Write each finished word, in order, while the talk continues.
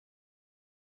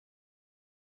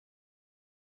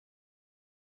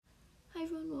Hi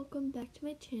everyone, welcome back to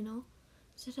my channel.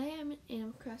 So today I'm in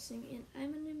Animal Crossing and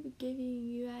I'm going to be giving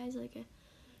you guys like a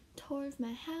tour of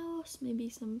my house, maybe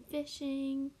some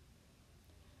fishing.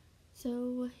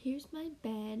 So here's my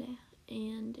bed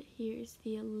and here's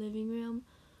the living room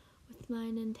with my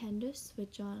Nintendo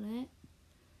Switch on it.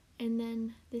 And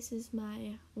then this is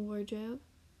my wardrobe.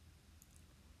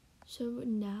 So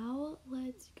now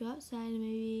let's go outside and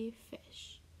maybe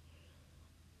fish.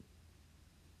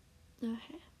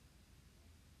 Okay.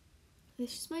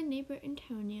 This is my neighbor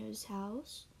Antonio's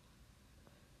house.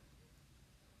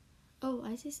 Oh,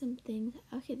 I see some things.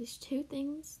 Okay, there's two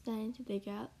things that I need to dig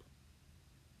up.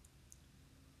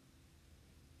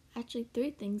 Actually, three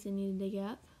things I need to dig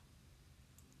up.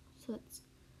 So let's...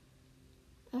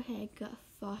 Okay, I got a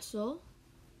fossil.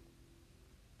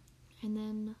 And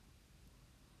then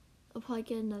I'll probably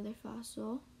get another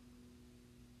fossil.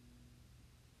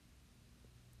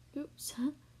 Oops.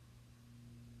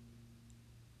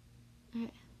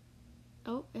 Alright.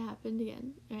 Oh, it happened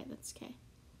again. Alright, that's okay.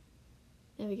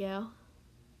 There we go.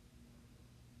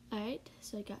 Alright,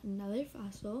 so I got another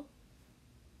fossil.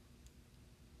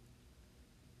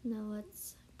 Now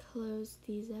let's close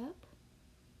these up.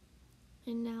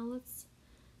 And now let's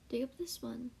dig up this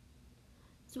one.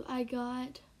 So I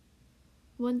got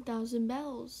 1,000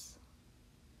 bells.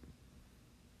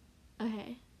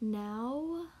 Okay,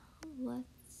 now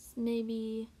let's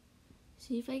maybe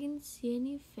see if I can see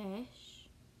any fish.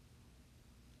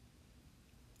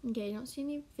 Okay, I don't see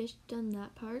any fish on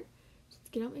that part. So let's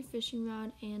get out my fishing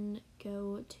rod and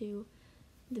go to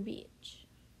the beach.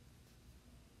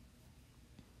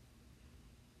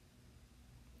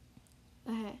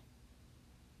 Okay,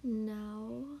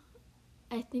 now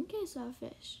I think I saw a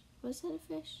fish. Was that a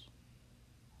fish?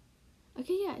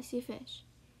 Okay, yeah, I see a fish.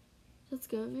 So let's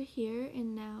go over here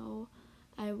and now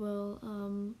I will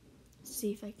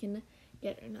see if I can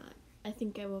get it or not. I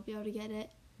think I will be able to get it.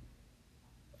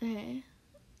 Okay.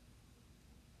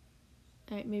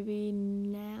 Alright, maybe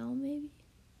now, maybe?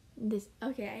 This,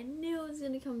 okay, I knew it was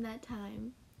gonna come that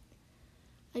time.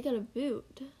 I got a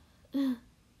boot.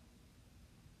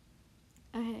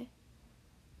 Okay,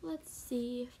 let's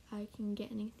see if I can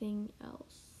get anything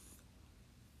else.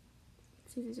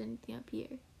 Let's see if there's anything up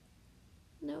here.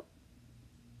 Nope.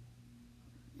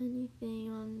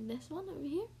 Anything on this one over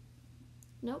here?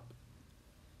 Nope.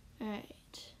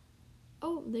 Alright.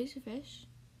 Oh, there's a fish.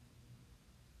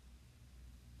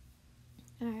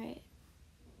 Alright.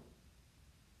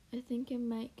 I think it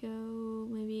might go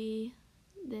maybe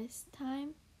this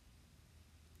time.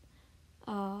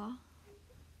 Okay.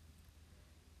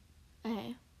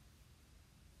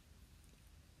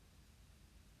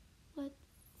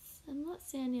 I'm not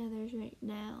seeing any others right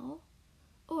now.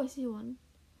 Oh, I see one.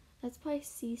 That's probably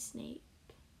sea snake.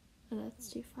 Oh,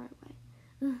 that's too far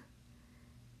away.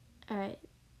 Alright.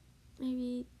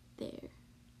 Maybe there.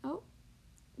 Oh,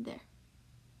 there.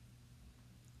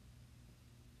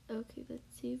 Okay,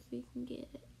 let's see if we can get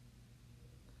it.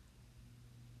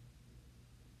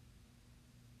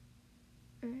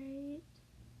 Alright.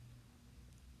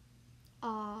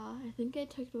 I think I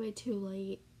took it away too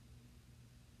late.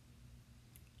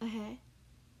 Okay.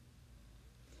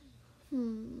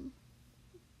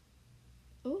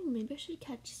 Oh, maybe I should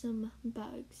catch some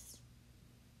bugs.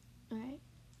 Alright.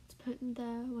 Let's put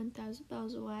the 1,000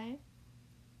 bells away.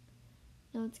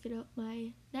 Now let's get out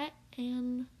my net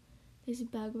and there's a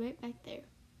bug right back there.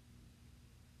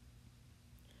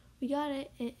 We got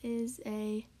it. It is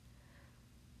a...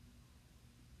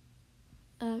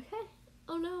 Okay.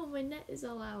 Oh no, my net is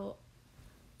all out.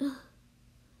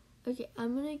 Okay,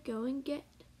 I'm gonna go and get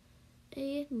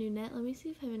a new net. Let me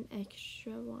see if I have an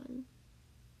extra one.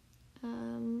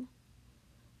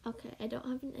 Okay, I don't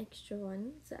have an extra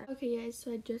one. So. Okay guys,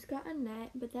 so I just got a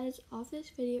net, but that is all for this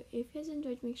video. If you guys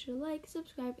enjoyed, make sure to like,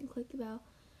 subscribe, and click the bell.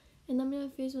 And let me know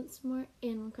if you guys want some more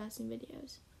Animal Crossing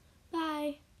videos.